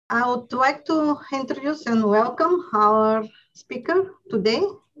I would like to introduce and welcome our speaker today,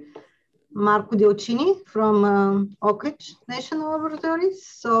 Marco Delchini from Oak Ridge National Laboratory.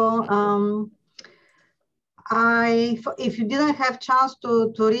 So if you didn't have chance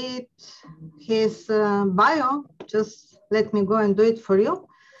to read his bio, just let me go and do it for you.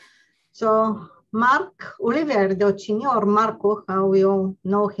 So Mark Olivier Delchini, or Marco, how we all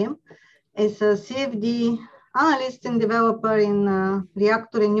know him, is a CFD analyst and developer in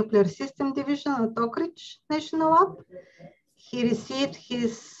Reactor and Nuclear System Division at Oak Ridge National Lab. He received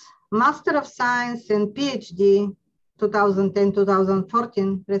his Master of Science and PhD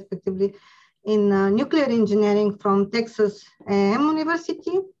 2010-2014, respectively, in nuclear engineering from Texas A&M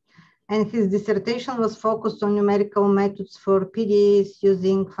University. And his dissertation was focused on numerical methods for PDEs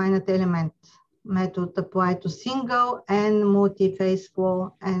using finite element method applied to single and multi-phase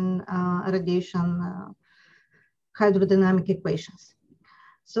flow and radiation hydrodynamic equations.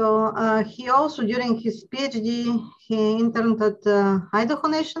 So he also, during his PhD, he interned at Idaho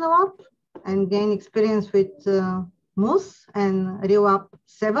National Lab and gained experience with MOOS and RealApp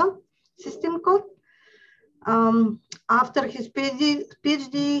 7 system code. After his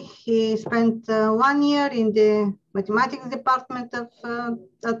PhD, he spent 1 year in the mathematics department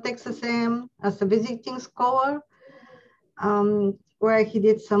of Texas A&M as a visiting scholar, where he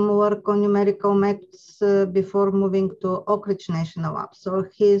did some work on numerical methods before moving to Oak Ridge National Lab. So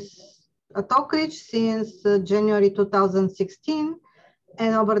he's at Oak Ridge since January 2016,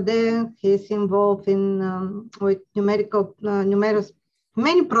 and over there he's involved in with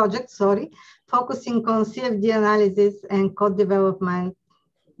many projects, focusing on CFD analysis and code development,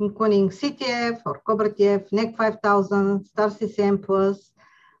 including CTF or CobraTF, NEC 5000, Star CCM+,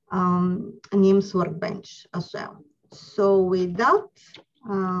 NIMS Workbench as well. So with that,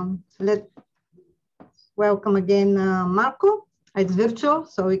 let's welcome again Marco. It's virtual,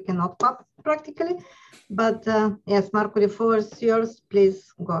 so we cannot clap practically. But yes, Marco, the floor is yours.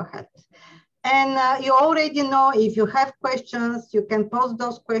 Please go ahead. And you already know, if you have questions, you can post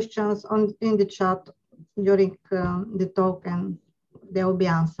those questions in the chat during the talk, and they will be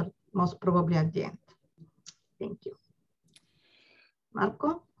answered most probably at the end. Thank you.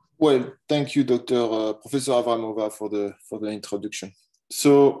 Marco? Well, thank you, Dr. Professor Avramova, for the introduction.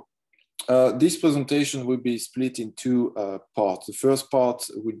 So this presentation will be split in two parts. The first part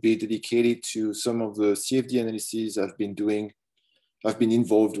will be dedicated to some of the CFD analyses I've been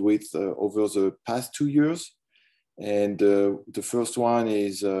involved with over the past 2 years. And the first one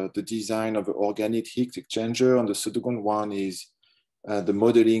is the design of an organic heat exchanger, and the second one is the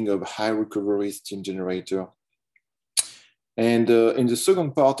modeling of high recovery steam generator. And in the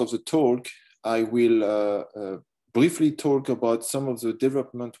second part of the talk, I will briefly talk about some of the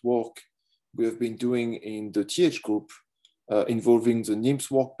development work we have been doing in the TH group involving the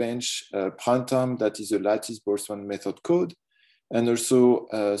NIMS Workbench, Primetime, that is a lattice Boltzmann method code, and also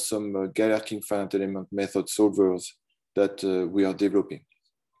some Galerkin finite element method solvers that we are developing.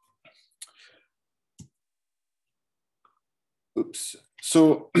 Oops.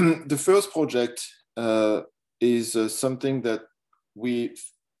 So the first project is something that we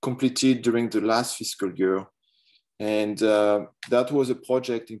completed during the last fiscal year. And that was a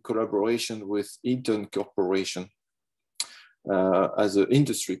project in collaboration with Eaton Corporation as an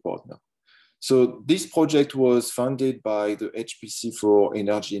industry partner. So this project was funded by the HPC for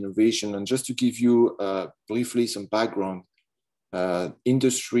Energy Innovation. And just to give you briefly some background,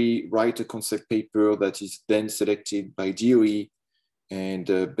 industry write a concept paper that is then selected by DOE.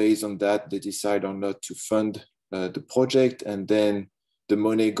 And based on that, they decide on not to fund the project. And then the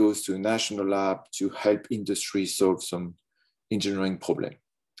money goes to a national lab to help industry solve some engineering problem.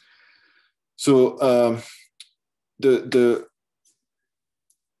 So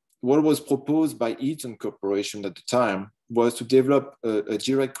what was proposed by Eaton Corporation at the time was to develop a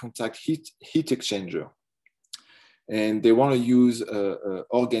direct contact heat exchanger. And they want to use an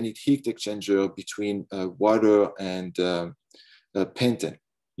organic heat exchanger between water and pentane,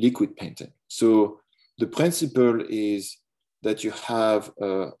 liquid pentane. So the principle is that you have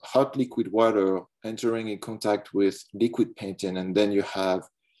hot liquid water entering in contact with liquid pentane, and then you have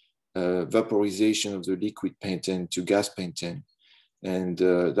vaporization of the liquid pentane to gas pentane. And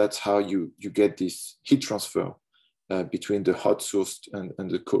that's how you get this heat transfer between the hot source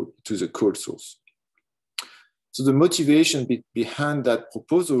and the cold to the cold source. So the motivation behind that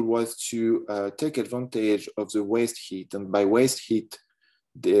proposal was to take advantage of the waste heat. And by waste heat,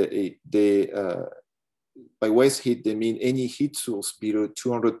 they mean any heat source below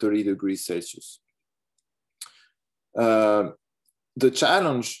 230 degrees Celsius. The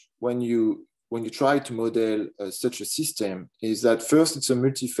challenge when you when you try to model such a system is that first it's a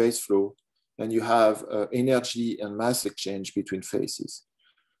multi-phase flow, and you have energy and mass exchange between phases.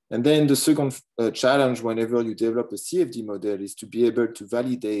 And then the second challenge whenever you develop a CFD model is to be able to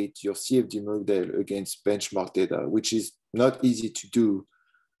validate your CFD model against benchmark data, which is not easy to do,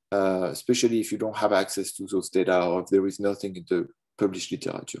 especially if you don't have access to those data or if there is nothing in the published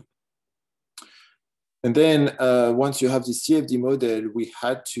literature. And then once you have the CFD model, we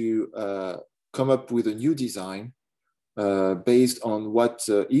had to come up with a new design based on what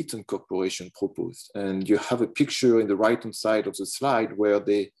Eaton Corporation proposed. And you have a picture in the right-hand side of the slide where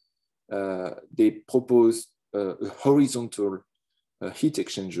they proposed a horizontal heat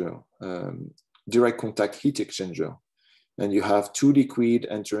exchanger, direct contact heat exchanger. And you have two liquid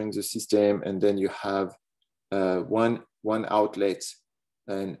entering the system, and then you have one outlet,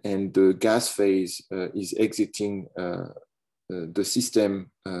 and the gas phase is exiting the system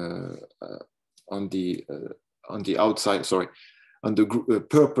on the outside, sorry, on the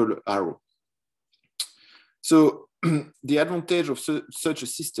purple arrow. So the advantage of such a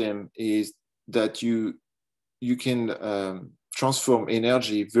system is that you can transform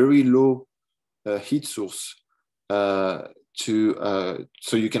energy, very low heat source, so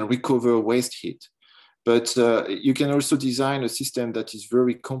you can recover waste heat. But you can also design a system that is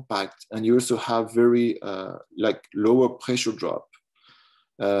very compact, and you also have very like lower pressure drop.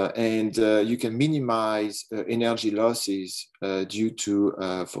 And you can minimize energy losses due to,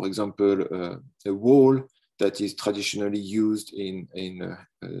 for example, a wall that is traditionally used in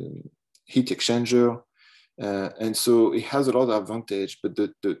heat exchanger. And so it has a lot of advantage, but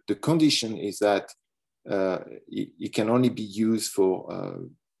the condition is that it can only be used for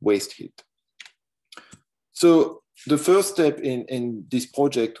waste heat. So the first step in this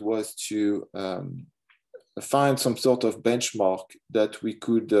project was to find some sort of benchmark that we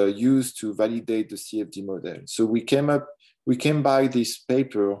could use to validate the CFD model. So we came by this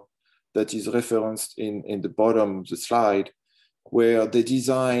paper that is referenced in the bottom of the slide, where they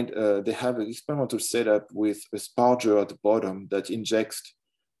designed, they have an experimental setup with a sparger at the bottom that injects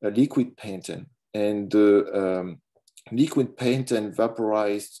a liquid pentane. And the liquid pentane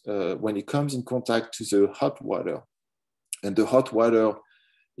vaporized when it comes in contact to the hot water. And the hot water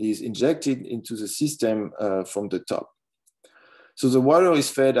is injected into the system from the top. So the water is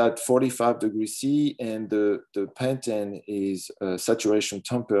fed at 45 degrees C, and the pentane is saturation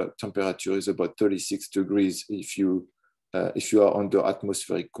temperature is about 36 degrees if you are under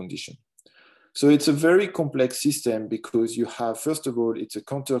atmospheric condition. So it's a very complex system because you have, first of all, it's a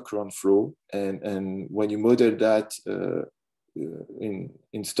counter-current flow, and when you model that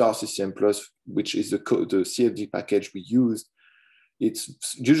in star CCM plus, which is the CFD package we used,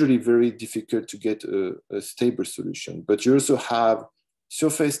 it's usually very difficult to get a stable solution. But you also have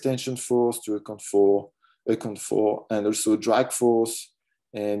surface tension force to account for, and also drag force,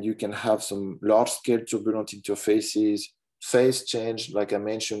 and you can have some large-scale turbulent interfaces, phase change, like I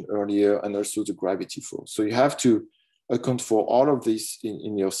mentioned earlier, and also the gravity force. So you have to account for all of this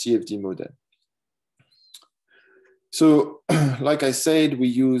in your CFD model. So, like I said, we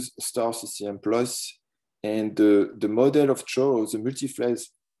use star CCM plus. And the model of choice, the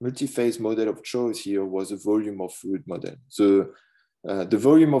multi-phase model of choice here was a volume of fluid model. So the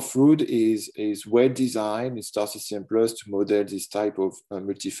volume of fluid is well designed in star CCM plus to model this type of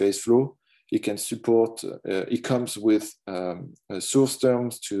multi-phase flow. It can support, it comes with source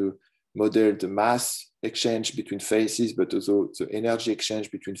terms to model the mass exchange between phases, but also the energy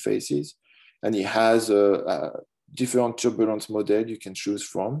exchange between phases. And it has a different turbulence model you can choose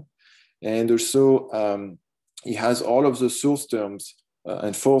from. And also, it has all of the source terms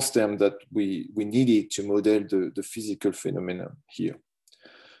and force terms that we needed to model the physical phenomenon here.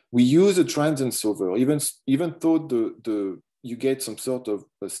 We use a transient solver, even though you get some sort of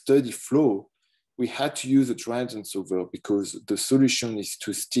a steady flow, we had to use a transient solver because the solution is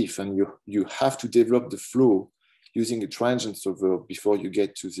too stiff, and you have to develop the flow using a transient solver before you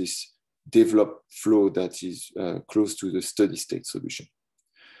get to this developed flow that is close to the steady state solution.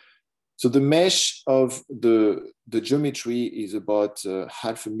 So the mesh of the geometry is about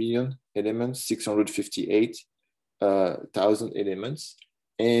 500,000 elements, 658,000 elements.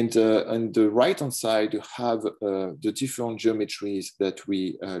 And on the right-hand side, you have the different geometries that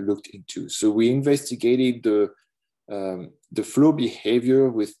we looked into. So we investigated the flow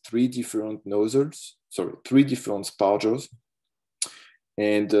behavior with three different spargers,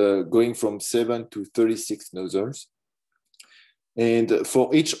 and going from 7 to 36 nozzles. And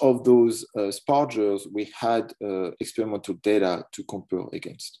for each of those spargers, we had experimental data to compare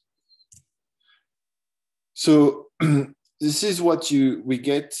against. So this is what we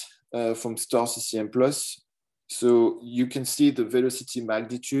get from star CCM plus. So you can see the velocity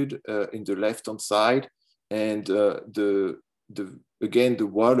magnitude in the left-hand side, and again, the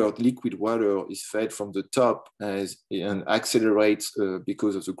water, liquid water, is fed from the top and accelerates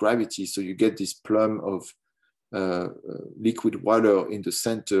because of the gravity. So you get this plum of liquid water in the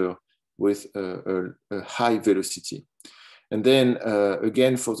center with a high velocity. And then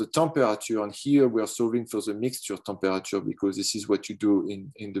again, for the temperature, and here we are solving for the mixture temperature, because this is what you do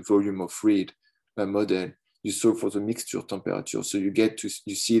in the volume of fluid model. You solve for the mixture temperature. So you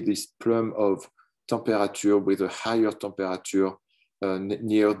see this plum of temperature with a higher temperature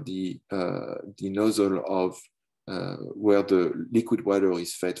near the nozzle of where the liquid water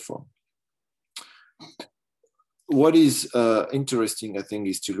is fed from. What is interesting, I think,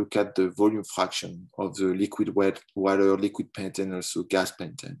 is to look at the volume fraction of the liquid water, liquid pentane, also gas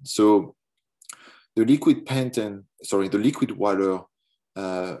pentane. So the liquid water,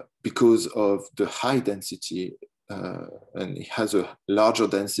 because of the high density, and it has a larger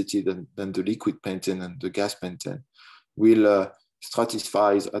density than the liquid pentane and the gas pentane, will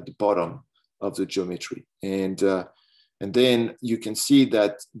stratify at the bottom of the geometry. And then you can see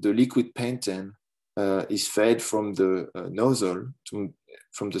that the liquid pentane is fed from the nozzle,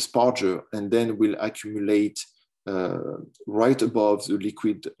 from the sparger, and then will accumulate right above the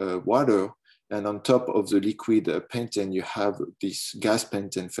liquid water. And on top of the liquid pentane, you have this gas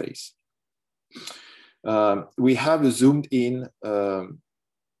pentane phase. We have a zoomed in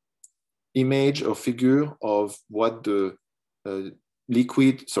image or figure of what the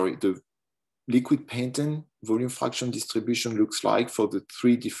liquid pentane volume fraction distribution looks like for the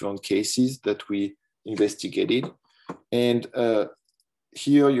 3 different cases that we investigated. And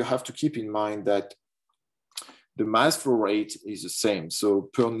here you have to keep in mind that the mass flow rate is the same. So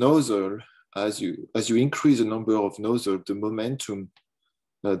per nozzle, as you increase the number of nozzles, the momentum,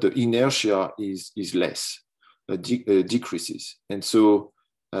 the inertia is less, decreases. And so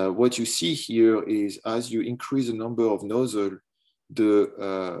what you see here is, as you increase the number of nozzles,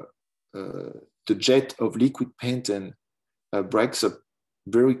 the jet of liquid pentane breaks up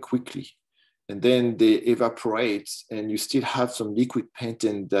very quickly, and then they evaporate, and you still have some liquid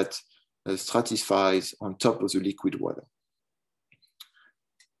pentane that stratifies on top of the liquid water.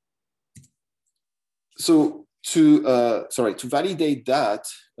 So to validate that,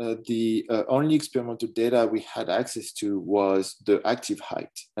 the only experimental data we had access to was the active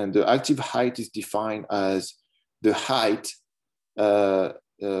height. And the active height is defined as the height, so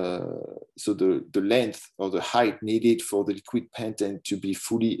the length or the height needed for the liquid pentane to be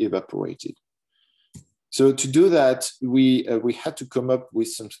fully evaporated. So to do that, we had to come up with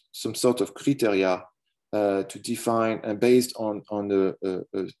some sort of criteria to define, and based on a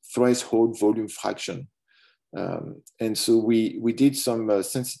threshold volume fraction. And so we did some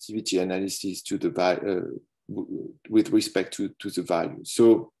sensitivity analysis to the with respect to the value.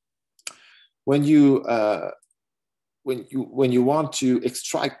 So when you want to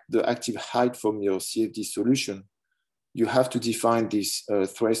extract the active height from your CFD solution, you have to define this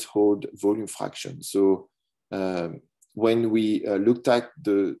threshold volume fraction. So when we looked at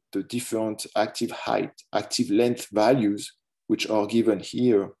the different active height, active length values, which are given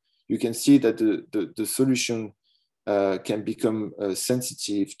here, you can see that the solution can become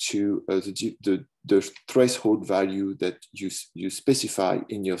sensitive to the threshold value that you specify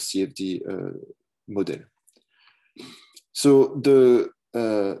in your CFD model. So the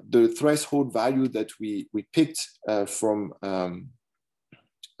threshold value that we picked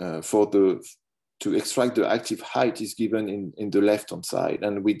to extract the active height is given in the left-hand side,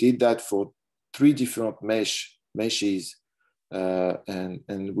 and we did that for 3 different meshes,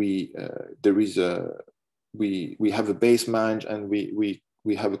 and we have a base mesh, and we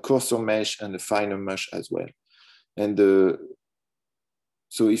have a coarser mesh and a finer mesh as well. And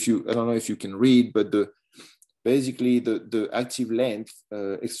so I don't know if you can read, but basically the active length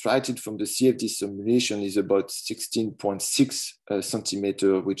extracted from the CFD simulation is about 16.6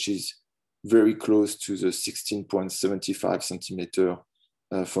 centimeter, which is very close to the 16.75 centimeter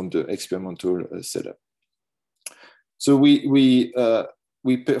from the experimental setup. So we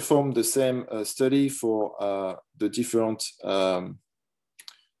performed the same study for the different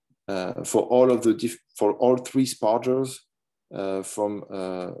for all 3 spargers, from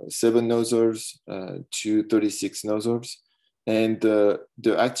 7 nozzles to 36 nozzles, and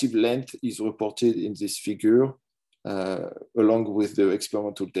the active length is reported in this figure along with the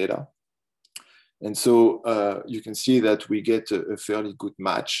experimental data. And so you can see that we get a fairly good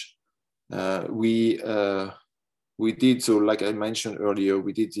match. We did, so like I mentioned earlier,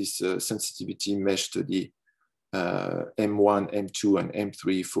 we did this sensitivity mesh study M1, M2, and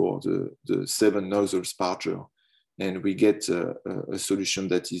M3 for the 7 nozzle sparger. And we get a solution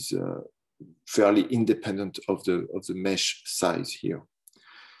that is fairly independent of the mesh size here.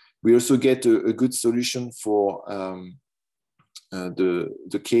 We also get a good solution for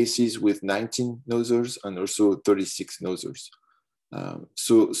the cases with 19 nozzles and also 36 nozzles.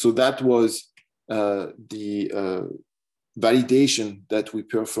 So that was the validation that we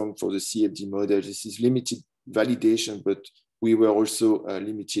performed for the CFD model. This is limited validation, but we were also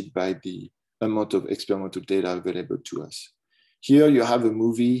limited by the amount of experimental data available to us. Here you have a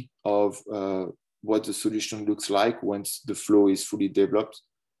movie of what the solution looks like once the flow is fully developed.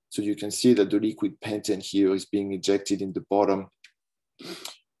 So you can see that the liquid pentane here is being injected in the bottom,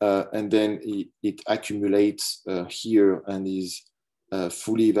 and then it accumulates here and is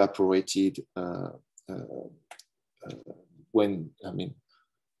fully evaporated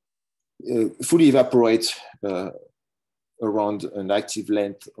fully evaporates around an active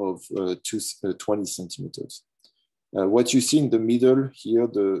length of 20 centimeters. What you see in the middle here,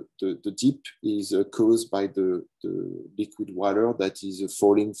 the dip is caused by the liquid water that is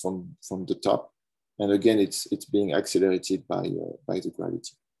falling from the top. And again, it's being accelerated by the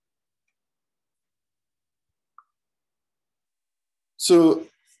gravity. So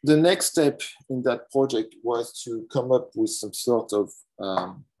the next step in that project was to come up with some sort of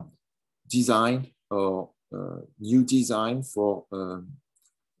design or new design for a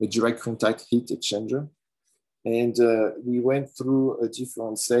direct contact heat exchanger. And we went through a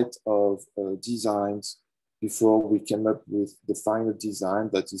different set of designs before we came up with the final design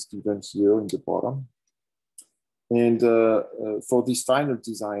that is given here in the bottom. And for this final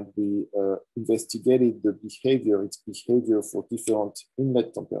design, we investigated the behavior, its behavior for different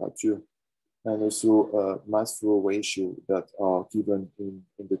inlet temperature and also mass flow ratio that are given in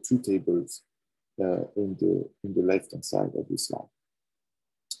the 2 tables in the left-hand side of the slide.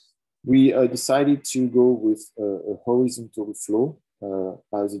 We decided to go with a horizontal flow,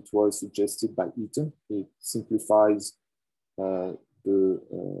 as it was suggested by Ethan. It simplifies it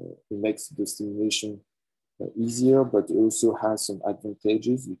makes the simulation easier, but also has some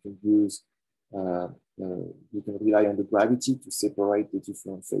advantages. You can use, you can rely on the gravity to separate the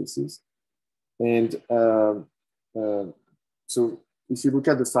different phases. And so if you look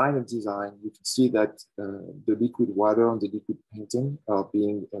at the final design, you can see that the liquid water and the liquid pentane are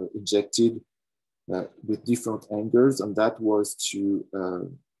being injected with different angles, and that was to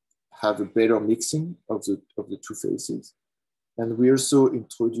have a better mixing of the 2 phases. And we also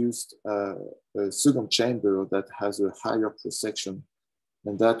introduced a second chamber that has a higher cross-section,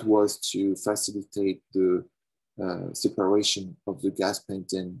 and that was to facilitate the separation of the gas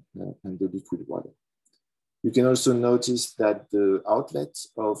pentane and the liquid water. You can also notice that the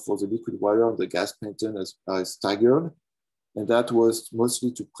outlets for the liquid water and the gas pentane are staggered, and that was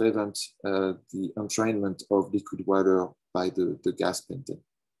mostly to prevent the entrainment of liquid water by the gas pentane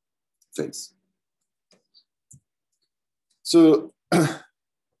phase. So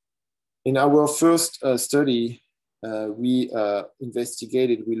in our first study, we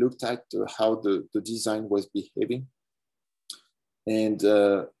looked at how the design was behaving. And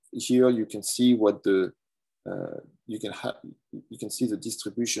here you can see what you can see the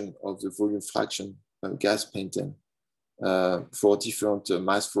distribution of the volume fraction gas pentane for different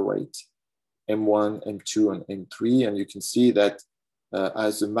mass flow rate, M1, M2, and M3. And you can see that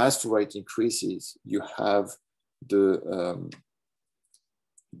as the mass flow rate increases, you have the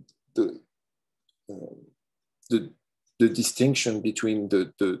distinction between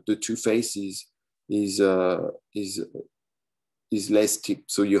the 2 phases is less steep.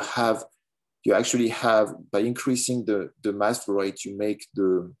 So you actually have, by increasing the mass flow rate, you make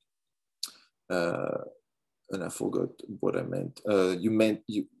the and I forgot what I meant. You make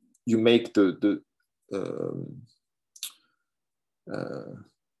the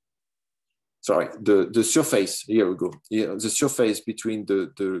surface, here we go. Yeah, the surface between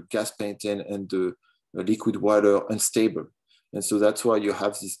the gas pentane and the liquid water unstable. And so that's why you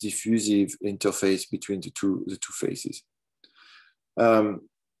have this diffusive interface between the two phases.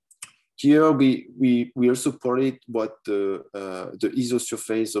 Here we also plotted what the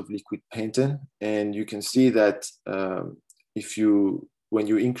isosurface of liquid pentane, and you can see that when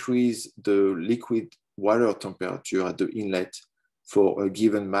you increase the liquid water temperature at the inlet for a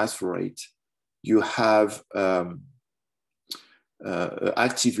given mass flow rate, you have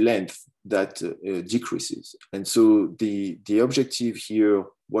active length that decreases. And so the objective here,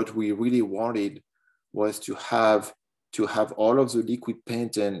 what we really wanted was to have all of the liquid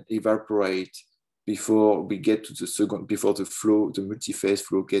pentane evaporate before we get to the second, before the multi-phase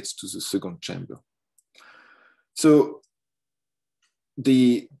flow gets to the second chamber. So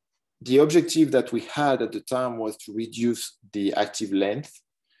the objective that we had at the time was to reduce the active length.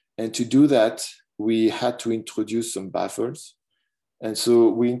 And to do that, we had to introduce some buffers. And so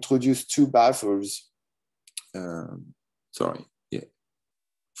we introduced two buffers, 4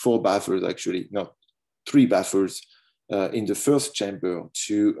 buffers actually, no, 3 buffers in the first chamber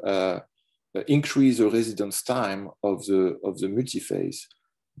to increase the residence time of the multiphase,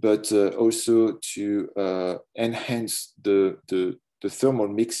 but also to enhance the thermal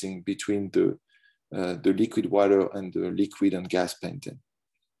mixing between the liquid water and the liquid and gas pentane.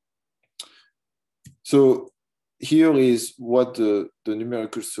 So here is what the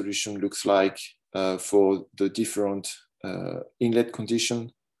numerical solution looks like for the different inlet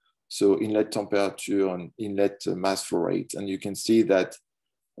condition. So inlet temperature and inlet mass flow rate. And you can see that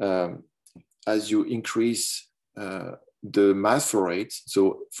as you increase the mass flow rate,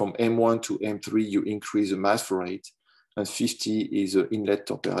 so from M1 to M3, you increase the mass flow rate, and 50 is the inlet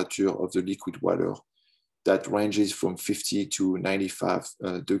temperature of the liquid water that ranges from 50 to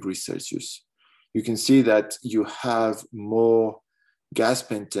 95 degrees Celsius. You can see that you have more gas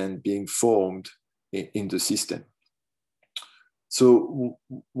pentane being formed in the system. So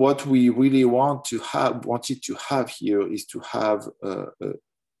what we really wanted to have here is to have a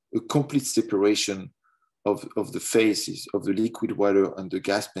complete separation of the phases of the liquid water and the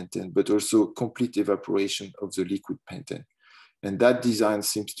gas pentane, but also complete evaporation of the liquid pentane. And that design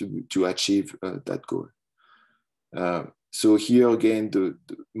seems to achieve that goal. So here again,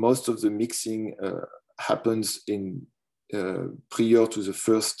 most of the mixing happens in prior to the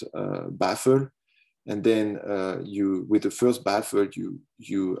first buffer. And then with the first buffer,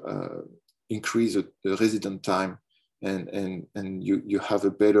 you increase the residence time, and you have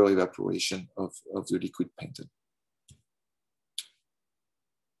a better evaporation of the liquid pentane.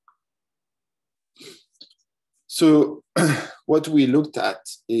 So what we looked at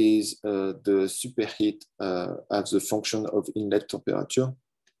is the superheat as a function of inlet temperature.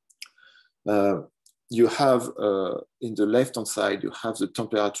 You have in the left-hand side, you have the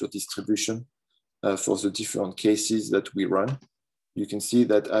temperature distribution for the different cases that we run. You can see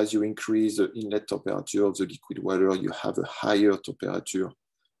that as you increase the inlet temperature of the liquid water, you have a higher temperature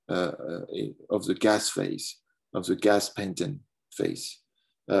of the gas phase, of the gas pentane phase.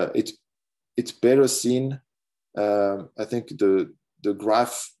 It's better seen. I think the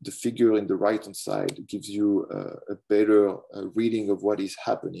graph, the figure in the right-hand side gives you a better reading of what is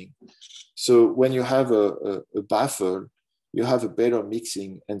happening. So when you have a buffer, you have a better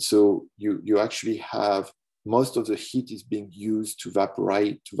mixing. And so you actually have most of the heat is being used to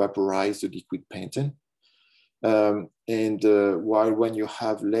vaporize the liquid pentane. While when you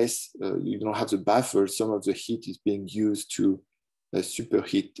have less, you don't have the buffer, some of the heat is being used to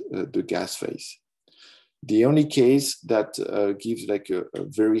superheat the gas phase. The only case that gives like a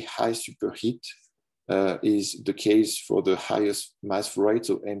very high superheat is the case for the highest mass flow rate,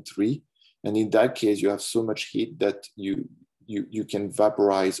 so M3. And in that case, you have so much heat that you can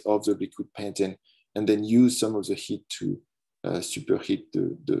vaporize off the liquid pentane and then use some of the heat to superheat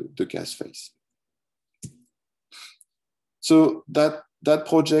the gas phase. So that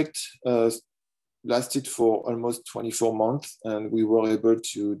project lasted for almost 24 months, and we were able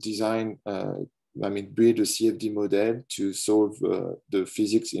to design, build a CFD model to solve the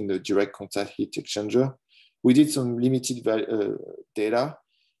physics in the direct contact heat exchanger. We did some limited data,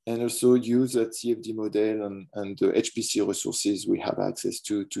 and also use that CFD model and the HPC resources we have access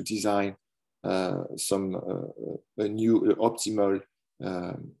to design a new optimal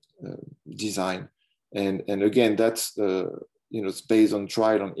design. And again, that's it's based on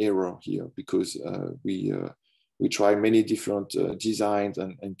trial and error here, because we tried many different designs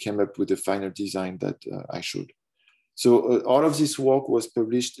and came up with the final design that I showed. So all of this work was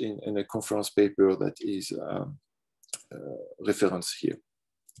published in a conference paper that is referenced here.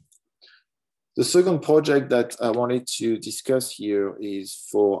 The second project that I wanted to discuss here is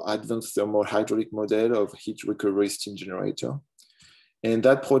for advanced thermal hydraulic model of heat recovery steam generator. And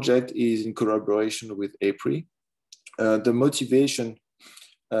that project is in collaboration with APRI. The motivation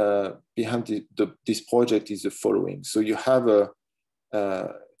behind this project is the following. So you have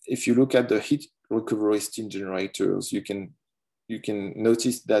if you look at the heat recovery steam generators, you can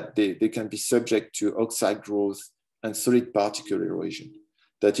notice that they can be subject to oxide growth and solid particle erosion,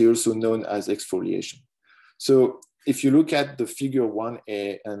 that is also known as exfoliation. So if you look at the figure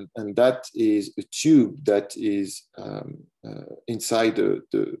 1A, and that is a tube that is inside the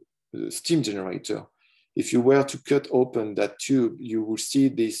steam generator, if you were to cut open that tube, you will see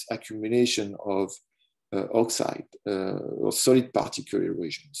this accumulation of oxide or solid particle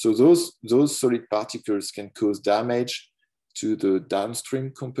erosion. So those solid particles can cause damage to the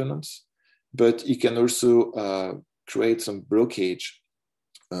downstream components, but it can also create some blockage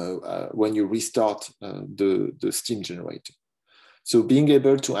when you restart the steam generator. So being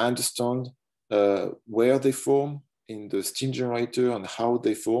able to understand where they form in the steam generator and how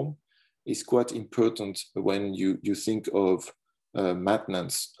they form is quite important when you think of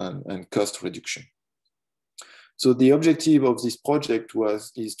maintenance and cost reduction. So the objective of this project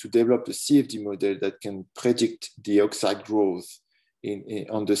is to develop a CFD model that can predict the oxide growth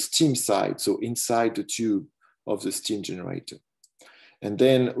on the steam side, so inside the tube of the steam generator. And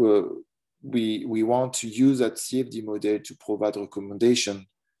then we want to use that CFD model to provide recommendation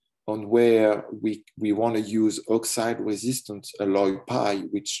on where we want to use oxide-resistant alloy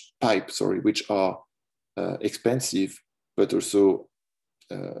pipes, which are expensive, but also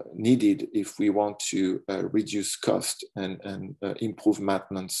needed if we want to reduce cost and improve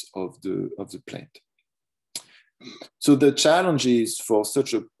maintenance of the plant. So the challenges for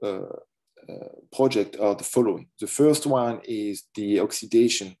such a project are the following. The first one is the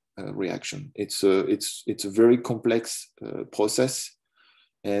oxidation reaction. It's a very complex process,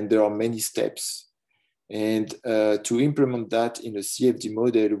 and there are many steps. And to implement that in a CFD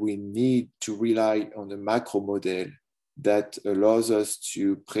model, we need to rely on a macro model that allows us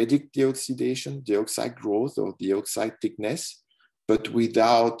to predict the oxidation, the oxide growth, or the oxide thickness, but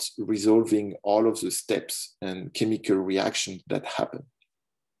without resolving all of the steps and chemical reactions that happen.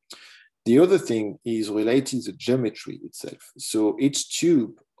 The other thing is related to the geometry itself. So each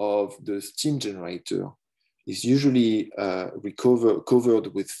tube of the steam generator is usually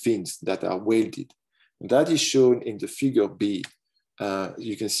covered with fins that are welded. And that is shown in the figure B.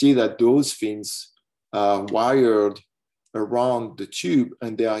 You can see that those fins are wired around the tube,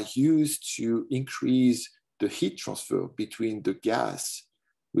 and they are used to increase the heat transfer between the gas,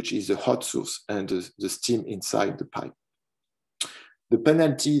 which is the hot source, and the steam inside the pipe. The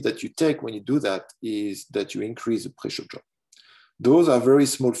penalty that you take when you do that is that you increase the pressure drop. Those are very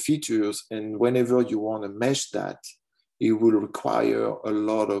small features, and whenever you want to mesh that, it will require a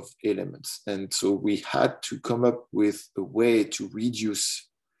lot of elements. And so we had to come up with a way to reduce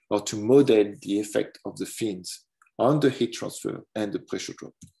or to model the effect of the fins on the heat transfer and the pressure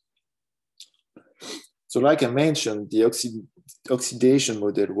drop. So like I mentioned, the oxidation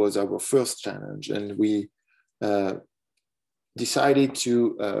model was our first challenge, and we decided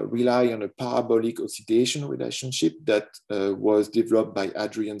to rely on a parabolic oxidation relationship that was developed by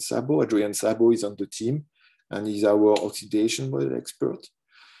Adrien Sabot. Adrien Sabot is on the team, and he's our oxidation model expert.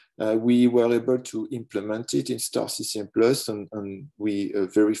 We were able to implement it in Star CCM Plus, and we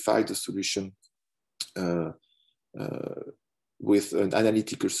verified the solution with an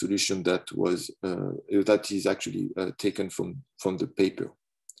analytical solution that is actually taken from the paper.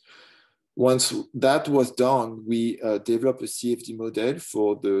 Once that was done, we developed a CFD model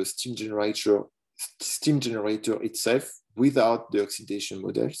for the steam generator itself without the oxidation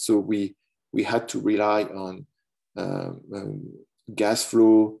model. So we had to rely on gas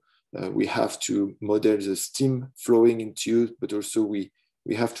flow. We have to model the steam flowing in tubes, but also we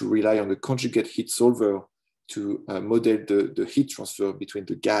have to rely on the conjugate heat solver to model the heat transfer between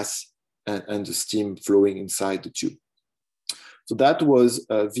the gas and the steam flowing inside the tube. So that was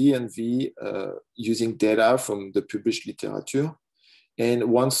V&V using data from the published literature. And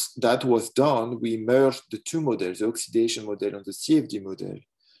once that was done, we merged the two models, the oxidation model and the CFD model.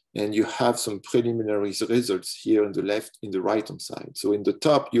 And you have some preliminary results here on the left, in the right-hand side. So in the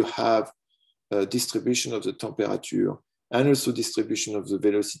top, you have a distribution of the temperature and also distribution of the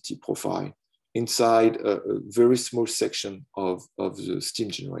velocity profile inside a very small section of the steam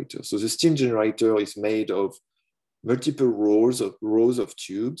generator. So the steam generator is made of multiple rows of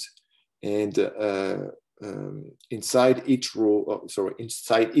tubes, and inside each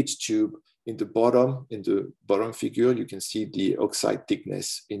tube, in the bottom figure, you can see the oxide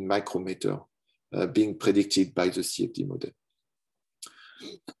thickness in micrometer being predicted by the CFD model.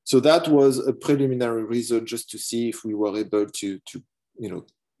 So that was a preliminary result just to see if we were able to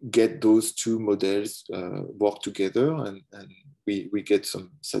get those two models work together, and we get some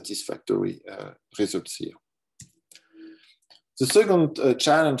satisfactory results here. The second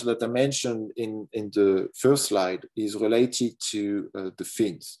challenge that I mentioned in the first slide is related to the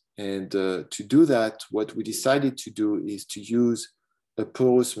fins. And to do that, what we decided to do is to use a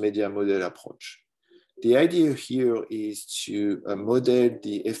porous media model approach. The idea here is to model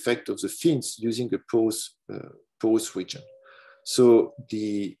the effect of the fins using a porous region. So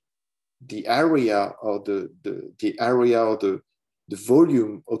the area or the the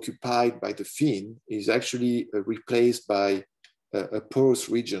volume occupied by the fin is actually replaced by a porous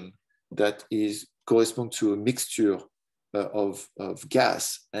region that is correspond to a mixture of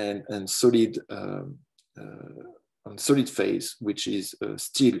gas and solid on solid phase, which is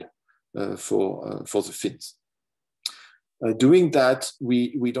steel for the fins. Doing that,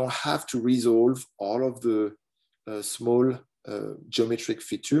 we don't have to resolve all of the small geometric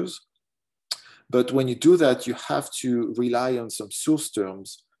features. But when you do that, you have to rely on some source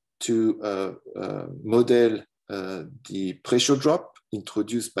terms to model the pressure drop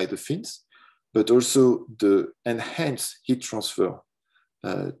introduced by the fins, but also the enhanced heat transfer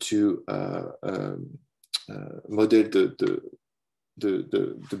to model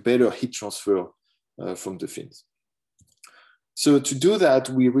the better heat transfer from the fins. So to do that,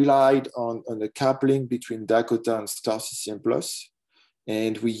 we relied on a coupling between Dakota and star CCM+,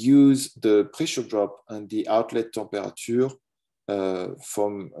 and we use the pressure drop and the outlet temperature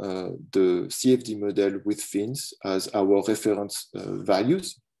from the CFD model with fins as our reference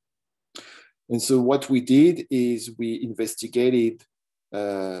values. And so what we did is we investigated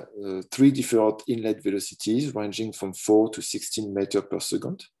 3 different inlet velocities ranging from 4 to 16 meters per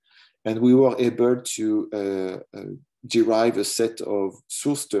second. And we were able to derive a set of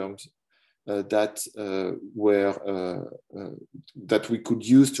source terms that we could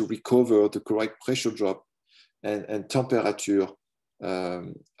use to recover the correct pressure drop and temperature,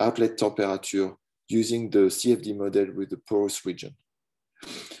 outlet temperature, using the CFD model with the porous region.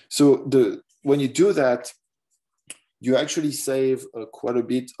 So when you do that, you actually save quite a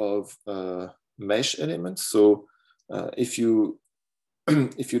bit of mesh elements. So if you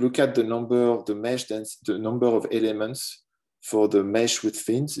look at the number, the mesh density, the number of elements for the mesh with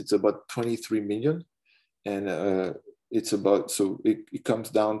fins, it's about 23 million. And it's about, so it comes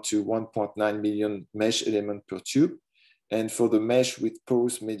down to 1.9 million mesh element per tube. And for the mesh with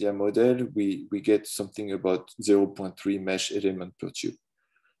porous media model, we get something about 0.3 mesh element per tube.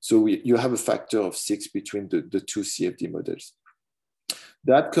 So you have a factor of 6 between the 2 CFD models.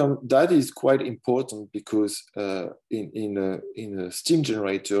 That is quite important because in a steam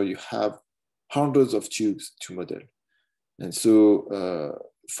generator, you have hundreds of tubes to model. And so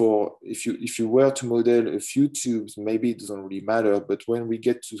if you were to model a few tubes, maybe it doesn't really matter. But when we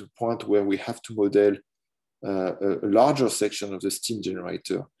get to the point where we have to model a larger section of the steam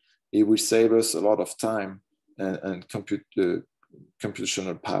generator, it will save us a lot of time and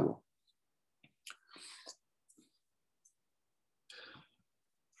computational power.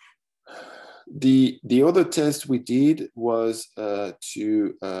 The other test we did was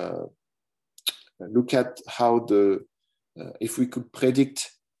to look at how if we could predict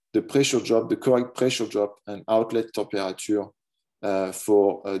the pressure drop, the correct pressure drop and outlet temperature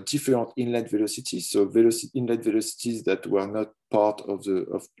for different inlet velocities. So inlet velocities that were not part of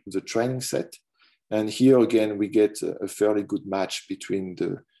the training set. And here again, we get a fairly good match between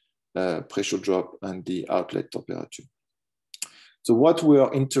the pressure drop and the outlet temperature. So what we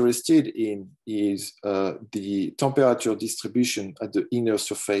are interested in is the temperature distribution at the inner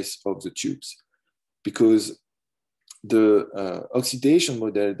surface of the tubes, because the oxidation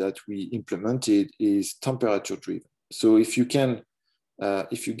model that we implemented is temperature driven. So if you get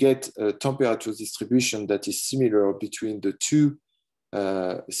a temperature distribution that is similar between the 2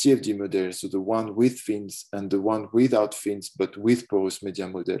 CFD models, so the one with fins and the one without fins, but with porous media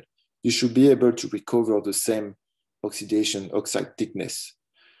model, you should be able to recover the same oxide thickness.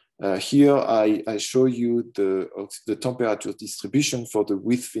 Here I show you the temperature distribution for the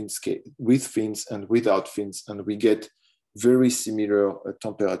with fins and without fins, and we get very similar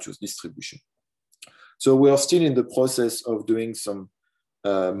temperature distribution. So we are still in the process of doing some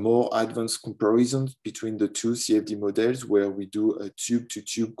more advanced comparisons between the 2 CFD models, where we do a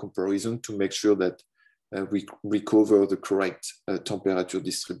tube-to-tube comparison to make sure that we recover the correct temperature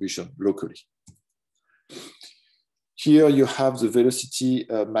distribution locally. Here you have the velocity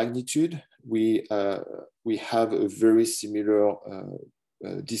magnitude. We have a very similar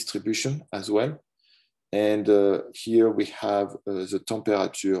distribution as well. And here we have the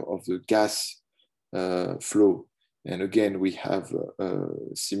temperature of the gas flow. And again, we have a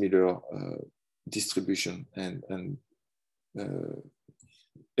similar distribution and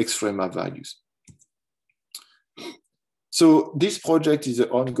extrema values. So this project is an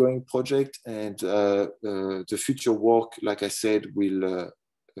ongoing project, and the future work, like I said,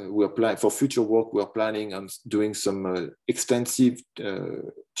 for future work, we're planning on doing some extensive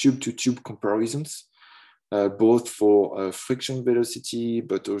tube-to-tube comparisons, both for friction velocity,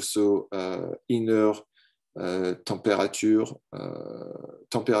 but also inner temperature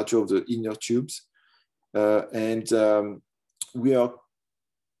of the inner tubes. And we are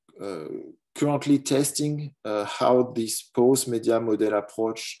currently testing how this post-media model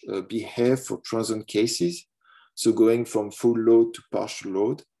approach behave for transient cases. So going from full load to partial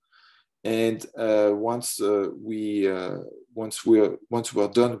load. And once we're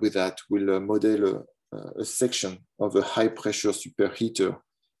done with that, we'll model a section of a high pressure superheater,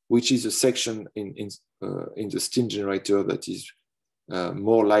 which is a section in the steam generator that is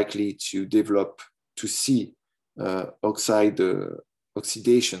more likely to develop, to see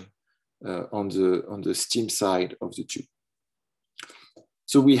oxidation on the steam side of the tube.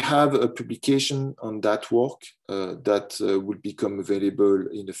 So we have a publication on that work that will become available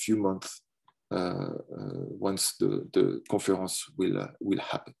in a few months once the conference will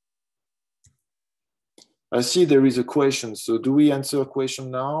happen. I see there is a question. So do we answer a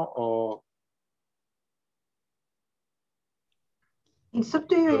question now, or? It's up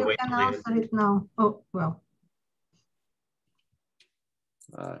to you. You can answer it now. Oh, well.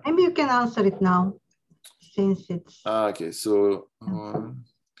 Maybe you can answer it now, since it's... Okay, so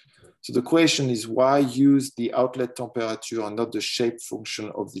so the question is, why use the outlet temperature and not the shape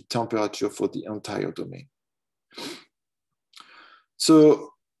function of the temperature for the entire domain?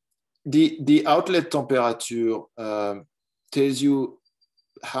 So the outlet temperature tells you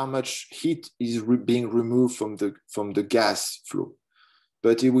how much heat is being removed from the gas flow,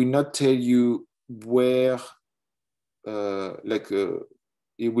 but it will not tell you where,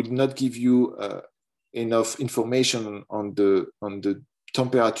 it would not give you enough information on the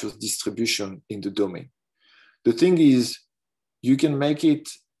temperature distribution in the domain. The thing is, you can make it,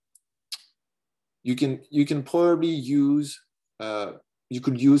 you can probably use, you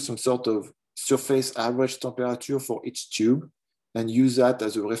could use some sort of surface average temperature for each tube and use that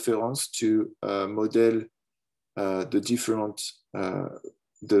as a reference to model the different,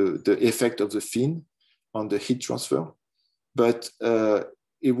 the effect of the fin on the heat transfer. But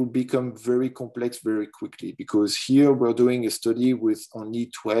it will become very complex very quickly, because here we're doing a study with only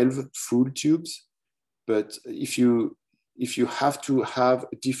 12 full tubes. But if you have to have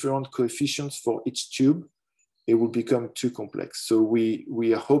different coefficients for each tube, it will become too complex. So we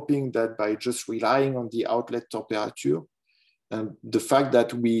are hoping that by just relying on the outlet temperature and the fact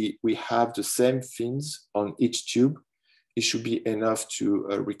that we have the same fins on each tube, it should be enough to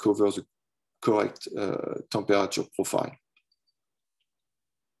recover the correct temperature profile.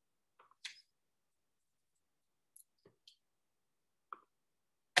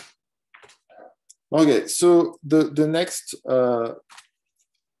 Okay, so the next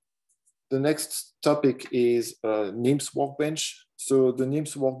topic is NIMS workbench. So the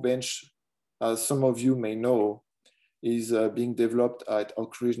NIMS workbench, as some of you may know, is being developed at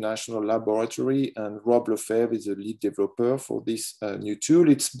Oak Ridge National Laboratory, and Rob Lefebvre is the lead developer for this new tool.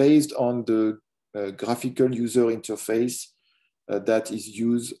 It's based on the graphical user interface that is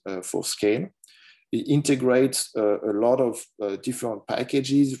used for scale. It integrates a lot of different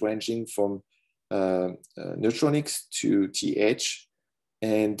packages ranging from Neutronics to TH,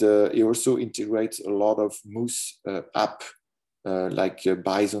 and it also integrates a lot of Moose app like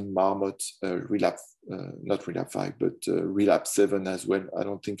Bison, Marmot, Relap, not Relap 5, but Relap 7 as well. I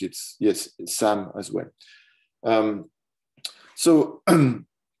don't think it's, yes, SAM as well. So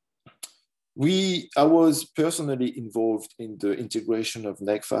I was personally involved in the integration of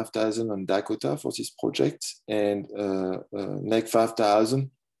NEC 5000 and Dakota for this project, and NEC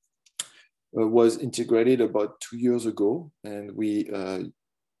 5000 was integrated about 2 years ago, and we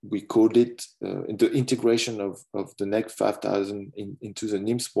called it the integration of the NEC 5000 into the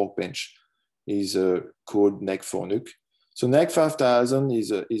NIMS workbench is called NEC 4NUC. So NEC 5000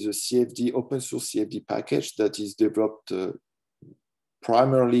 is a CFD, open source CFD package that is developed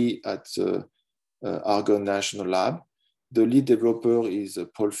primarily at Argonne National Lab. The lead developer is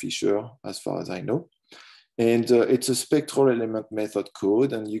Paul Fisher, as far as I know. And it's a spectral element method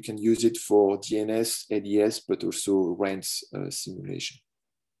code, and you can use it for DNS, ADS, but also RANS simulation.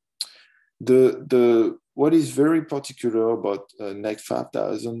 What is very particular about NEC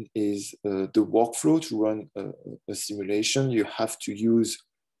 5000 is the workflow to run a simulation. You have to use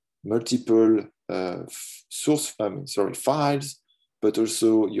multiple files, but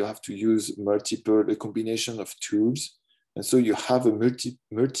also you have to use a combination of tools. And so you have a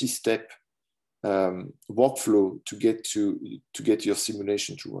multi-step workflow to get your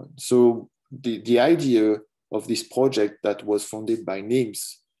simulation to run. So the idea of this project that was funded by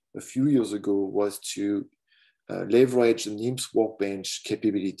NIMS a few years ago was to leverage the NIMS workbench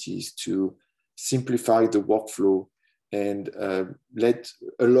capabilities to simplify the workflow and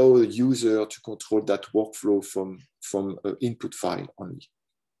allow the user to control that workflow from an input file only.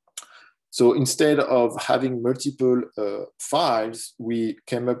 So instead of having multiple files, we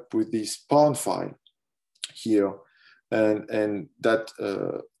came up with this pawn file here, and that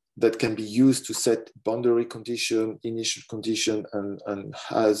can be used to set boundary condition, initial condition, and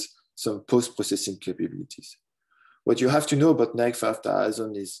has some post-processing capabilities. What you have to know about NEC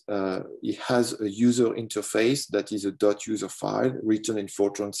 5000 is it has a user interface that is a .user file written in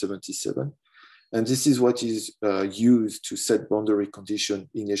Fortran 77. And this is what is used to set boundary condition,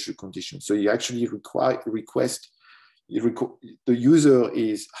 initial condition. So you actually the user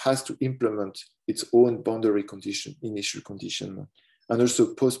has to implement its own boundary condition, initial condition, and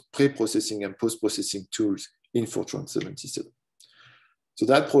also pre-processing and post-processing tools in Fortran 77. So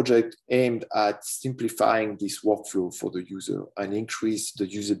that project aimed at simplifying this workflow for the user and increase the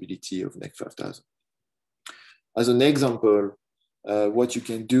usability of NEC 5000. As an example, what you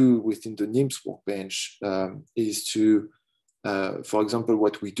can do within the NIMS workbench is to, for example,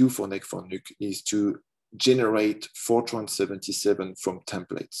 what we do for NEC for NUC is to generate Fortran 77 from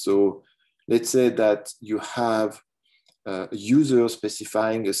templates. So let's say that you have a user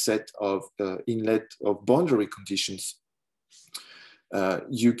specifying a set of inlet of boundary conditions.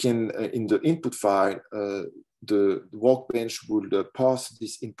 You can, in the input file, the workbench will parse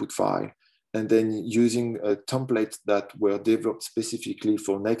this input file, and then using templates that were developed specifically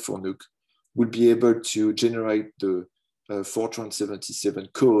for NEC for NUC, will be able to generate the Fortran 77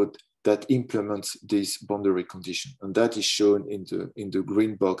 code that implements this boundary condition, and that is shown in the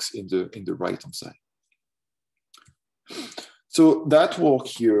green box in the right-hand side. So that work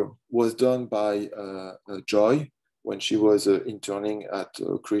here was done by Joy when she was interning at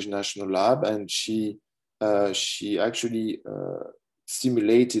Oak Ridge National Lab, and she actually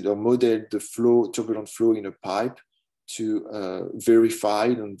simulated or modeled the turbulent flow in a pipe to verify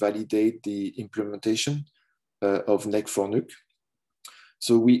and validate the implementation of NEC for NUC.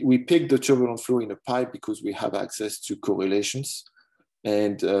 So we picked the turbulent flow in a pipe because we have access to correlations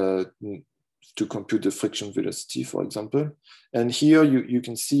and to compute the friction velocity, for example. And here you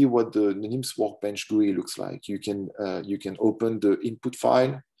can see what the NIMS workbench GUI looks like. You can open the input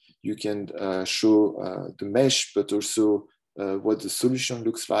file, you can show the mesh, but also what the solution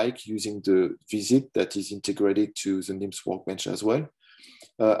looks like using the visit that is integrated to the NIMS workbench as well.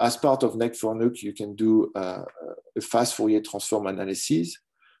 As part of NEC for NUC, you can do a fast Fourier transform analysis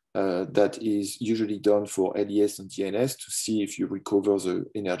that is usually done for LES and DNS to see if you recover the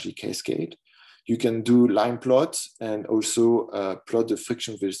energy cascade. You can do line plots and also plot the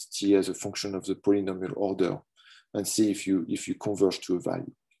friction velocity as a function of the polynomial order and see if you converge to a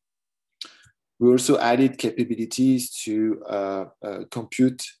value. We also added capabilities to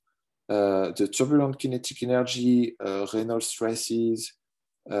compute the turbulent kinetic energy, Reynolds stresses,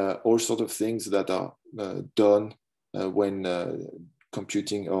 all sorts of things that are done when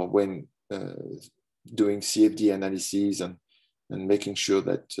computing or when doing CFD analysis and making sure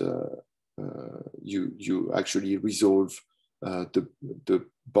that you actually resolve the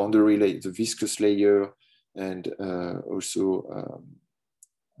boundary layer, the viscous layer, and also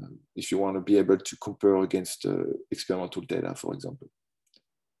if you want to be able to compare against experimental data, for example.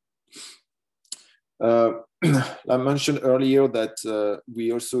 I mentioned earlier that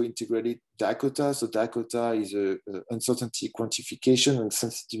we also integrated Dakota. So Dakota is an uncertainty quantification and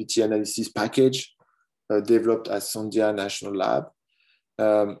sensitivity analysis package developed at Sandia National Lab.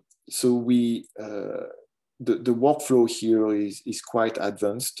 So the workflow here is quite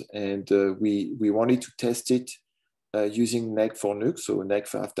advanced, and we wanted to test it using NEC for NUC, so NEC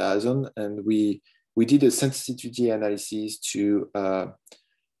 5000, and we did a sensitivity analysis to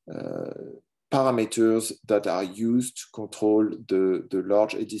parameters that are used to control the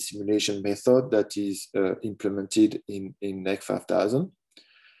large eddy simulation method that is implemented in NEC 5000.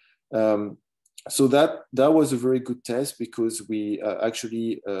 So that was a very good test because we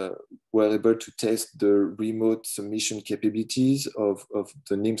actually were able to test the remote submission capabilities of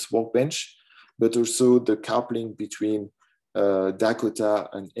the NIMS workbench, but also the coupling between Dakota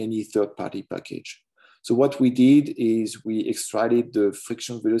and any third-party package. So what we did is we extracted the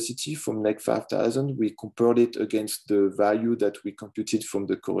friction velocity from NEC 5000. We compared it against the value that we computed from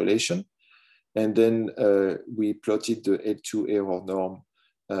the correlation. And then we plotted the L2 error norm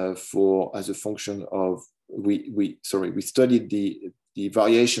as a function of, we studied the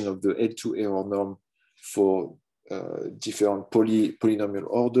variation of the L2 error norm for different polynomial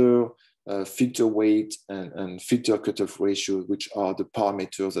order, filter weight, and filter cutoff ratio, which are the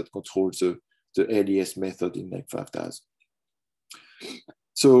parameters that control the LES method in NEC 5000.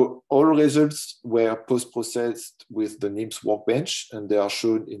 So all results were post-processed with the NIMS workbench, and they are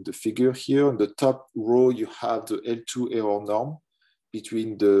shown in the figure here. On the top row, you have the L2 error norm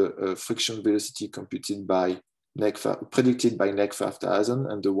between the friction velocity predicted by NEC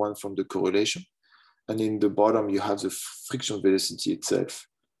 5000 and the one from the correlation. And in the bottom, you have the friction velocity itself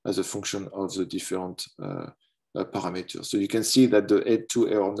as a function of the different parameters. So you can see that the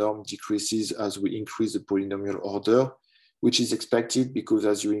L2 error norm decreases as we increase the polynomial order, which is expected because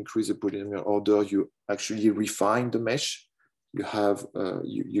as you increase the polynomial order, you actually refine the mesh. You have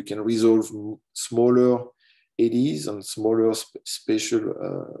you can resolve smaller eddies on smaller spatial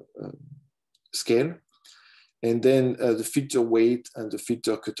scale, and then the filter weight and the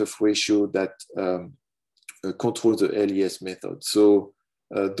filter cutoff ratio that control the LES method. So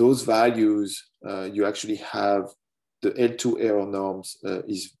those values, you actually have the L2 error norms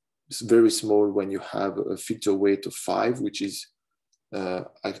is very small when you have a filter weight of 5, which is,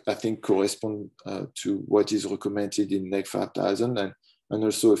 I think, correspond to what is recommended in NEC 5000, and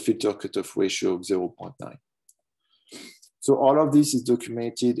also a filter cutoff ratio of 0.9. So all of this is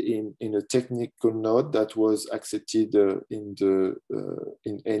documented in a technical note that was accepted in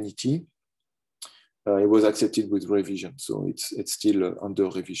NET. It was accepted with revision, so it's still under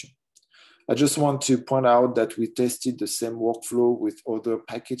revision. I just want to point out that we tested the same workflow with other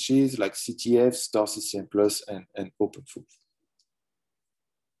packages like CTF, Star CCM Plus, and OpenFlow.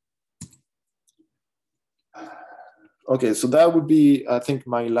 Okay, so that would be, I think,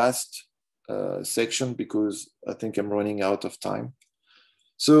 my last section because I think I'm running out of time.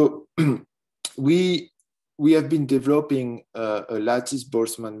 So we have been developing a lattice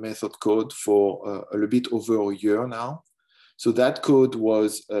Boltzmann method code for a little bit over a year now. So that code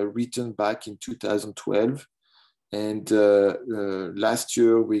was written back in 2012. And last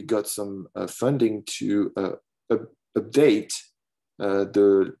year, we got some funding to update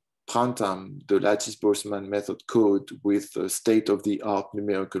the Printemps, the lattice Boltzmann method code with a state-of-the-art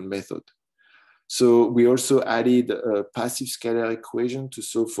numerical method. So we also added a passive scalar equation to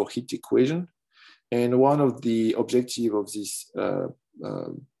solve for heat equation. And one of the objectives of this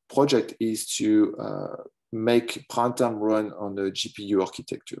project is to make Printemps run on the GPU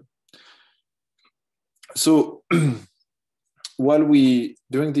architecture. So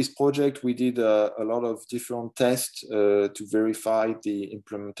during this project, we did a lot of different tests to verify the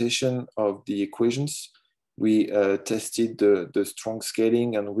implementation of the equations. We tested the strong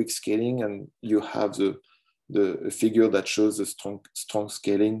scaling and weak scaling, and you have the figure that shows the strong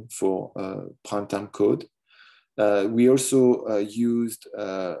scaling for Printemps code. We also used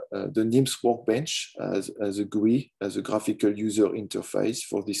the NIMS workbench as a GUI, as a graphical user interface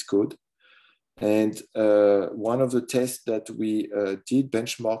for this code. And one of the tests that we did,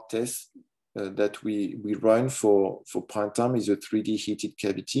 benchmark tests that we run for Printemps, is a 3D heated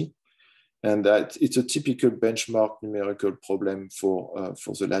cavity. And that it's a typical benchmark numerical problem for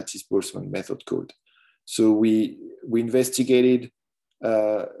the lattice Boltzmann method code. So we investigated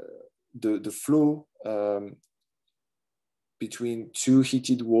the flow between two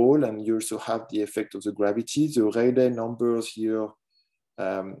heated walls, and you also have the effect of the gravity. The Rayleigh numbers here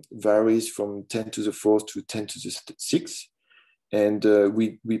varies from 10 to the 4th to 10 to the 6th. And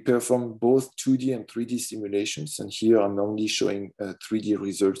we perform both 2D and 3D simulations. And here I'm only showing 3D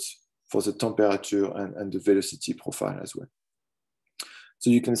results for the temperature and the velocity profile as well. So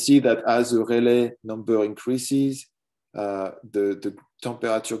you can see that as the Rayleigh number increases, the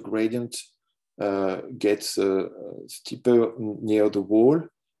temperature gradient gets steeper near the wall,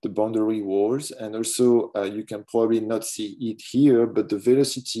 the boundary walls. And also you can probably not see it here, but the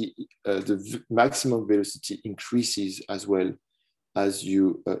velocity, the maximum velocity increases as well as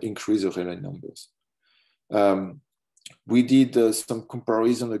you increase the Rayleigh numbers. We did some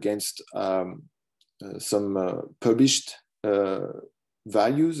comparison against some published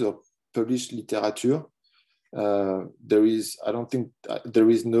values of published literature. There is, I don't think there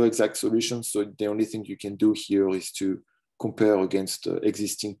is no exact solution. So the only thing you can do here is to compare against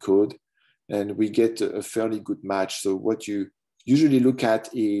existing code, and we get a fairly good match. So what you usually look at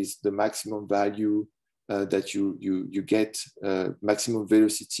is the maximum value that you get, maximum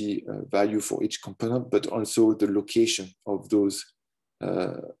velocity value for each component, but also the location of those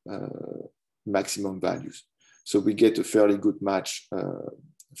maximum values. So we get a fairly good match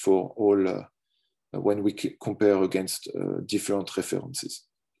for all when we compare against different references.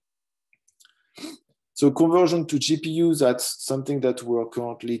 So conversion to GPUs, that's something that we're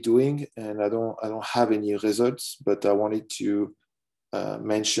currently doing, and I don't have any results, but I wanted to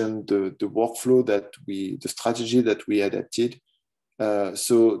mention the workflow that the strategy that we adapted.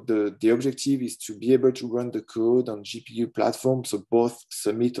 So the objective is to be able to run the code on GPU platforms, so both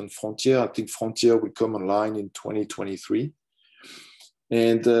Summit and Frontier. I think Frontier will come online in 2023.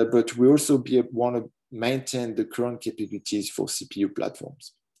 And but we also want to maintain the current capabilities for CPU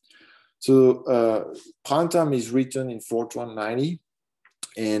platforms. So prime time is written in Fortran 90,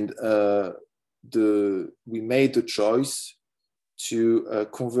 and we made the choice to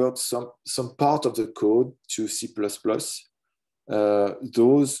convert some part of the code to C++.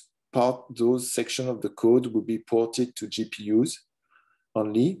 Those sections of the code will be ported to GPUs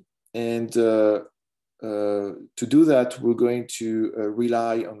only. And to do that, we're going to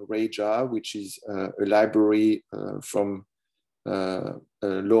rely on Reja, which is a library from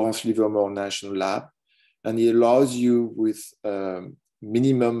Lawrence Livermore National Lab. And it allows you with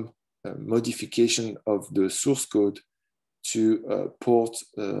minimum modification of the source code to port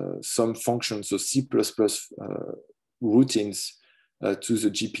some functions, so C++ routines to the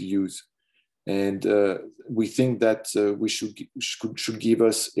GPUs. And we think that we should give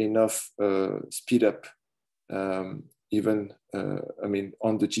us enough speed up, even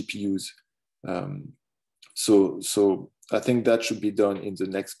on the GPUs. So I think that should be done in the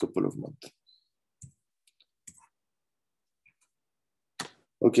next couple of months.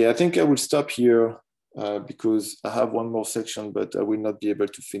 Okay, I think I will stop here because I have one more section, but I will not be able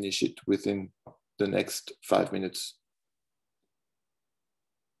to finish it within the next 5 minutes.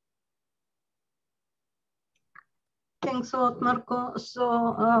 Thanks a lot, Marco.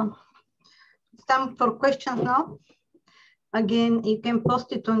 So it's time for questions now. Again, you can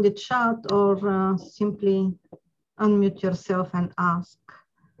post it on the chat or simply unmute yourself and ask.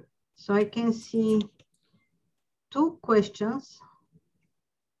 So I can see 2 questions.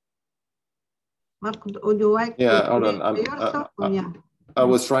 Marco, would you like to hold on. Yourself? I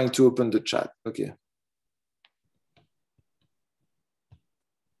was trying to open the chat. Okay.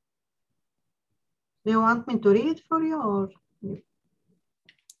 Do you want me to read it for you, or?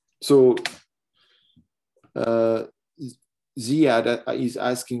 So Ziad is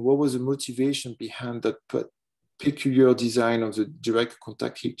asking, what was the motivation behind that peculiar design of the direct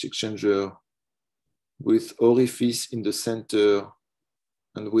contact heat exchanger with orifice in the center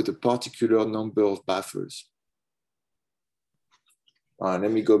and with a particular number of buffers?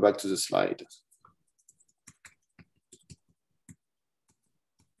 Let me go back to the slide.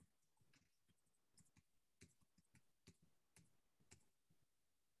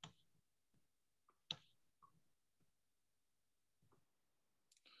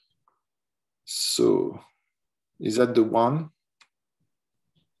 So is that the one?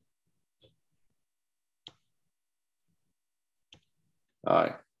 All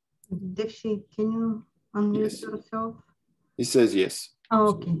right. Delchini, can you unmute yourself? He says yes. Oh,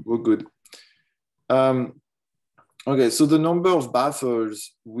 okay. So we're good. Okay, so the number of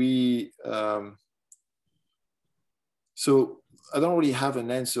buffers, so I don't really have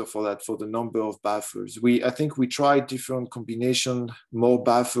an answer for that, for the number of buffers. I think we tried different combination, more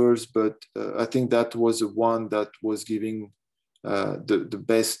buffers, but I think that was the one that was giving the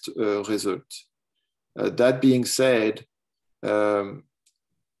best result. That being said,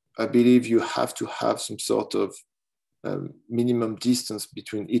 I believe you have to have some sort of minimum distance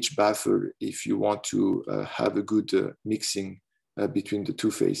between each buffer if you want to have a good mixing between the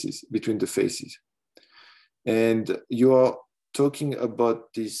between the faces. And you are talking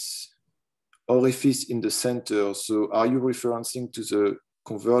about this orifice in the center. So are you referencing to the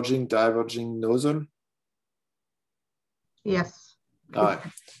converging, diverging nozzle? Yes. All right.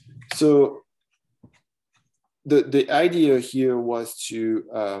 So the idea here was to,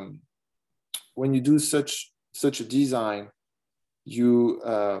 when you do such a design, you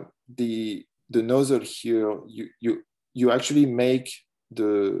the nozzle here, you actually make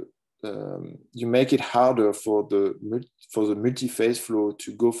you make it harder for the multi-phase flow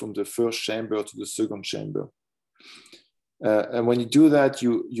to go from the first chamber to the second chamber. And when you do that,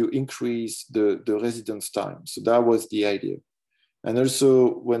 you increase the residence time. So that was the idea. And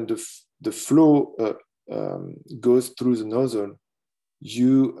also when the flow goes through the nozzle,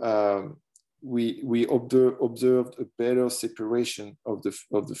 we observed a better separation of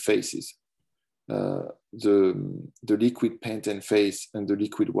the phases, the liquid pentane phase and the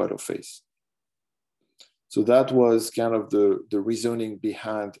liquid water phase. So that was kind of the reasoning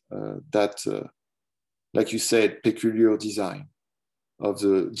behind that, like you said, peculiar design of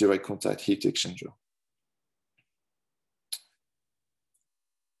the direct contact heat exchanger.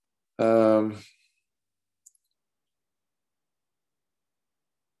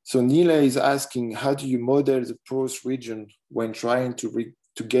 So Nila is asking, how do you model the porous region when trying to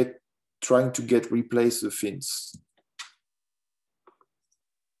get replace the fins?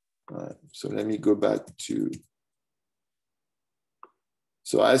 So let me go back to.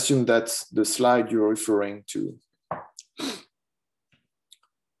 So I assume that's the slide you're referring to.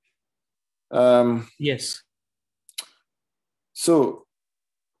 Yes. So,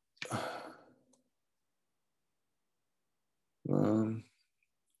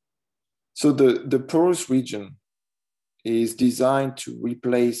 so the porous region is designed to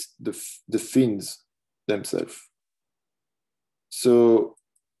replace the fins themselves. So,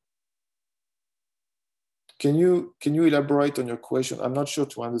 can you elaborate on your question? I'm not sure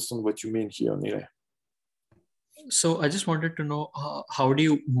to understand what you mean here, Nile. So I just wanted to know, how do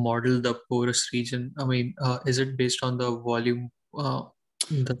you model the porous region? I mean, is it based on the volume,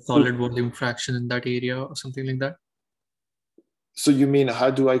 the solid volume fraction in that area or something like that? So you mean, how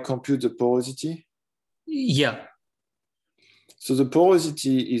do I compute the porosity? Yeah. So the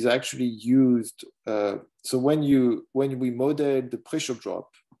porosity is actually used. So when we model the pressure drop,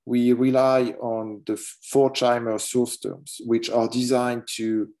 we rely on the Forchheimer source terms, which are designed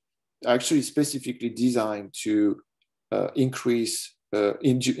to, actually specifically designed to introduce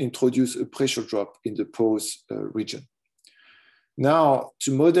a pressure drop in the porous region. Now,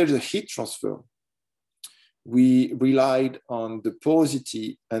 to model the heat transfer, we relied on the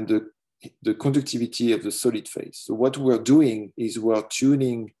porosity and the conductivity of the solid phase. So what we're doing is we're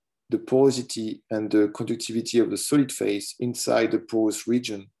tuning the porosity and the conductivity of the solid phase inside the porous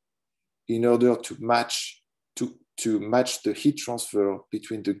region in order to match the heat transfer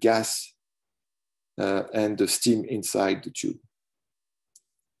between the gas and the steam inside the tube.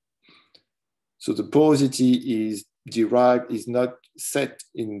 So the porosity is derived, is not set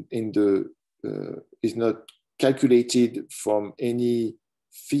is not calculated from any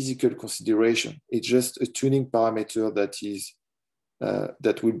physical consideration. It's just a tuning parameter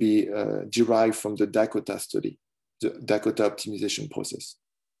that will be derived from the Dakota study, the Dakota optimization process.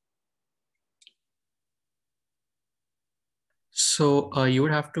 So you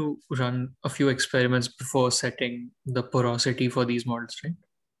would have to run a few experiments before setting the porosity for these models, right?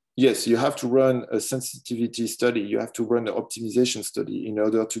 Yes, you have to run a sensitivity study. You have to run an optimization study in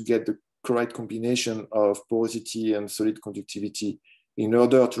order to get the correct combination of porosity and solid conductivity in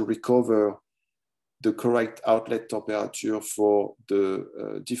order to recover the correct outlet temperature for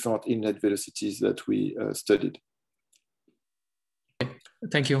the different inlet velocities that we studied. Okay.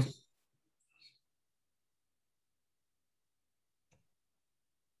 Thank you.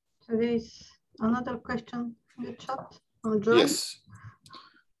 So there is another question in the chat from Joy. Yes.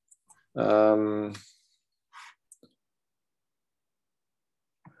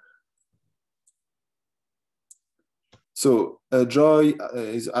 So Joy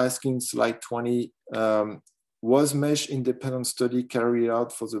is asking, slide 20, was mesh independent study carried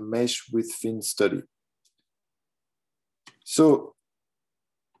out for the mesh with fin study? So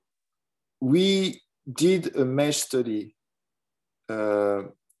we did a mesh study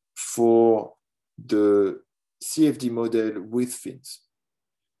for the CFD model with fins.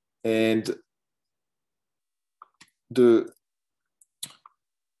 And the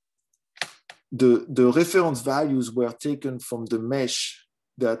reference values were taken from the mesh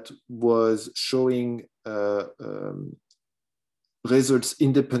that was showing results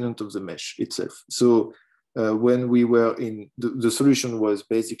independent of the mesh itself. So when we were in, the solution was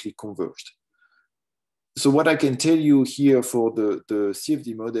basically converged. So what I can tell you here for the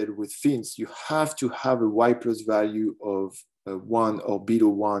CFD model with fins, you have to have a y plus value of 1 or below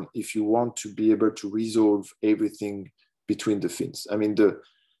 1 if you want to be able to resolve everything between the fins. I mean, the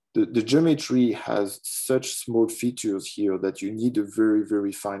geometry has such small features here that you need a very,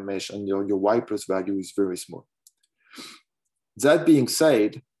 very fine mesh, and your y plus value is very small. That being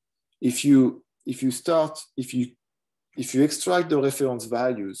said, if you extract the reference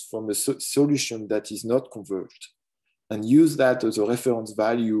values from a solution that is not converged and use that as a reference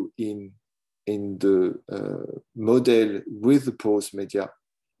value in the model with the porous media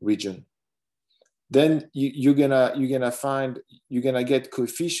region, then you're gonna get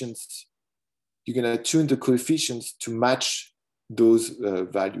coefficients. You're gonna tune the coefficients to match those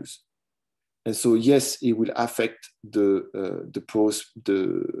values, and so yes, it will affect the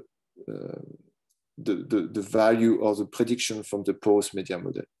value or the prediction from the porous media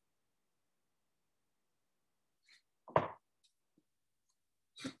model.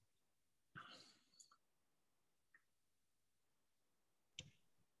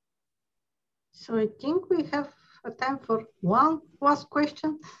 So I think we have a time for one last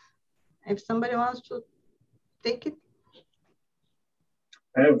question. If somebody wants to take it.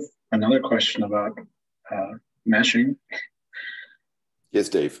 I have another question about meshing. Yes,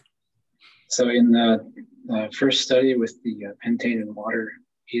 Dave. So in the first study with the pentane and water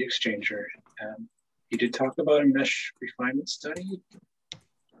heat exchanger, you did talk about a mesh refinement study.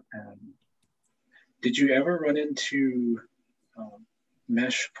 Did you ever run into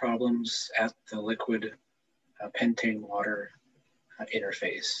mesh problems at the liquid pentane water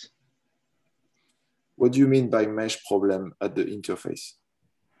interface. What do you mean by mesh problem at the interface?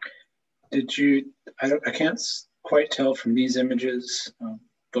 Did you, I can't quite tell from these images,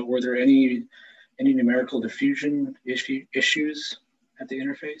 but were there any numerical diffusion issues at the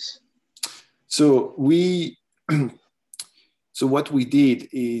interface? So so what we did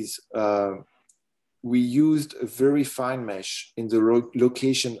is we used a very fine mesh in the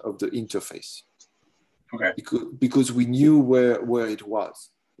location of the interface. Okay. Because we knew where it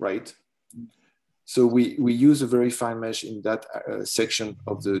was, right? So we use a very fine mesh in that section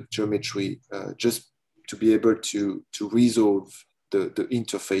of the geometry just to be able to resolve the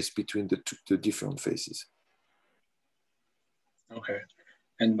interface between the different faces. Okay.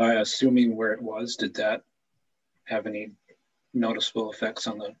 And by assuming where it was, did that have any noticeable effects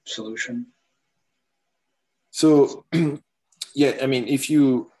on the solution? So, yeah, I mean, if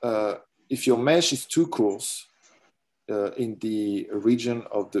your mesh is too coarse in the region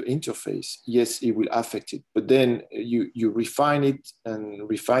of the interface, yes, it will affect it. But then you refine it and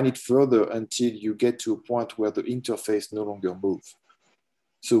refine it further until you get to a point where the interface no longer moves.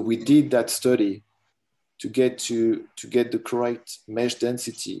 So we did that study to get the correct mesh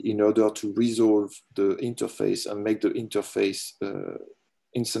density in order to resolve the interface and make the interface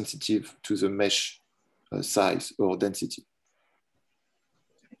insensitive to the mesh size or density.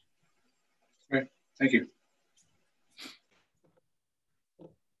 Right, thank you.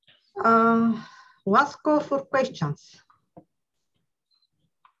 Let's go for questions.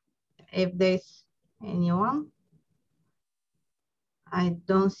 If there's anyone. I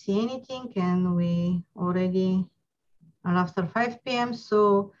don't see anything, and we already are after 5 p.m.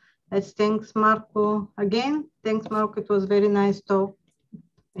 So let's thanks Marco again. Thanks, Marco. It was very nice talk.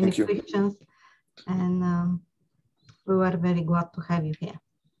 Any questions? And we were very glad to have you here.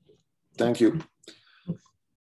 Thank you.